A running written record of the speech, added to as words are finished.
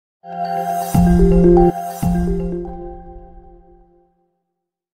Hello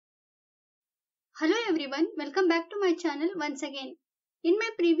everyone, welcome back to my channel once again. In my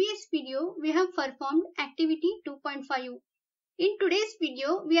previous video, we have performed activity 2.5. In today's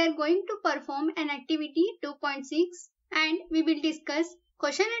video, we are going to perform an activity 2.6 and we will discuss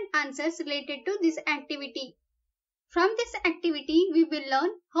question and answers related to this activity. From this activity, we will learn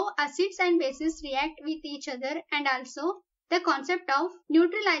how acids and bases react with each other and also the concept of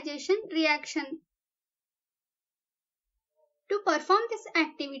neutralization reaction. To perform this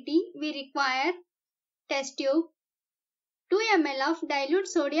activity, we require test tube, 2 ml of dilute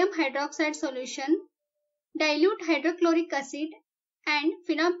sodium hydroxide solution, dilute hydrochloric acid and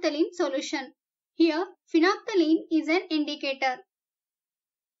phenolphthalein solution. Here, phenolphthalein is an indicator.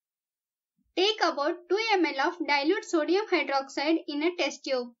 Take about 2 ml of dilute sodium hydroxide in a test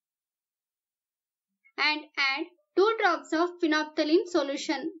tube and add 2 drops of phenolphthalein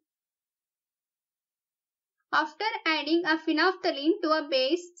solution. After adding a phenolphthalein to a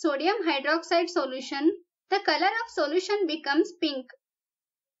base sodium hydroxide solution, the color of solution becomes pink.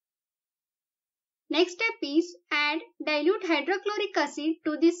 Next step is add dilute hydrochloric acid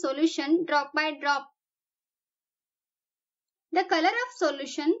to this solution drop by drop. The color of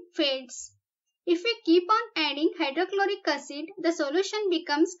solution fades. If we keep on adding hydrochloric acid, the solution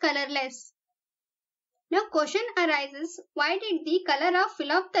becomes colorless. Now question arises, why did the color of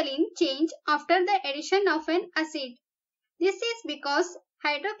phenolphthalein change after the addition of an acid? This is because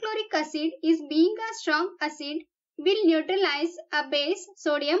hydrochloric acid is being a strong acid will neutralize a base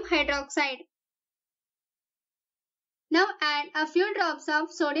sodium hydroxide. Now add a few drops of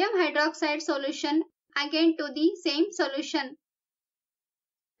sodium hydroxide solution again to the same solution.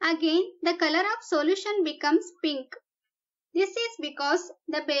 Again the color of solution becomes pink. This is because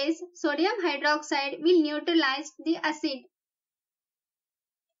the base sodium hydroxide will neutralize the acid.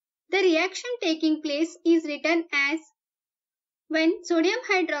 The reaction taking place is written as when sodium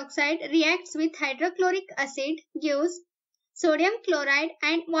hydroxide reacts with hydrochloric acid gives sodium chloride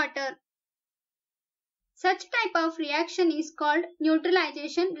and water. Such type of reaction is called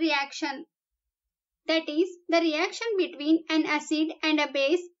neutralization reaction. That is, the reaction between an acid and a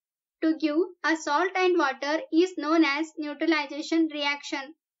base to give a salt and water is known as neutralization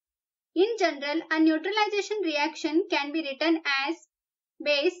reaction. In general, a neutralization reaction can be written as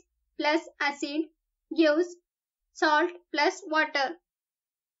base plus acid gives salt plus water.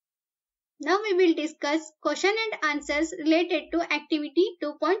 Now we will discuss question and answers related to activity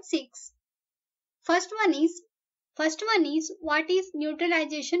 2.6. First one is what is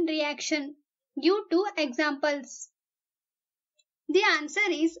neutralization reaction? Give 2 examples. The answer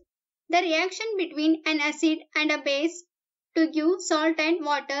is the reaction between an acid and a base to give salt and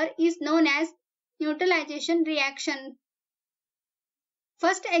water is known as neutralization reaction.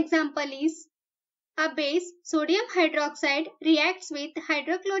 First example is a base sodium hydroxide reacts with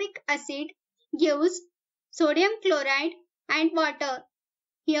hydrochloric acid gives sodium chloride and water.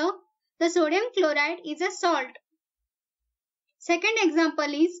 Here the sodium chloride is a salt. Second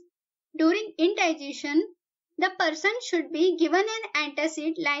example is during indigestion, the person should be given an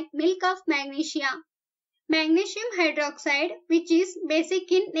antacid like milk of magnesia, magnesium hydroxide, which is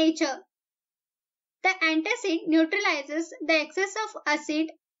basic in nature. The antacid neutralizes the excess of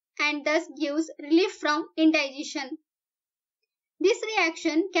acid and thus gives relief from indigestion. This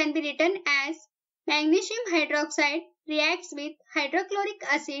reaction can be written as magnesium hydroxide reacts with hydrochloric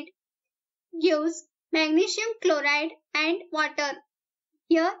acid, gives magnesium chloride and water.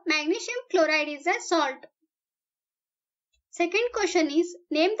 Here magnesium chloride is a salt. Second question is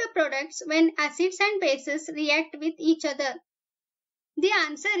name the products when acids and bases react with each other. The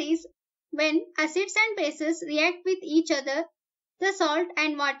answer is when acids and bases react with each other, the salt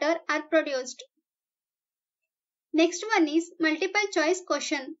and water are produced. Next one is multiple choice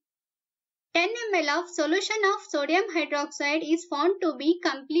question. 10 ml of solution of sodium hydroxide is found to be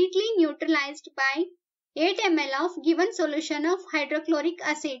completely neutralized by 8 ml of given solution of hydrochloric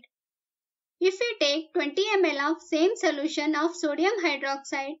acid. If we take 20 ml of same solution of sodium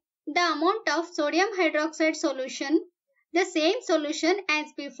hydroxide, the amount of sodium hydroxide solution, the same solution as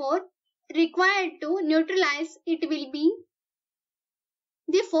before, required to neutralize it will be.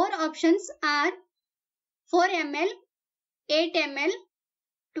 The 4 options are 4 ml, 8 ml,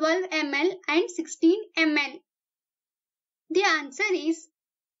 12 ml and 16 ml. The answer is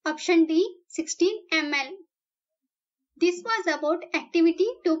option D, 16 ml. This was about activity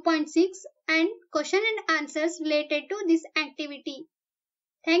 2.6 and question and answers related to this activity.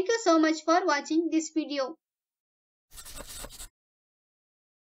 Thank you so much for watching this video.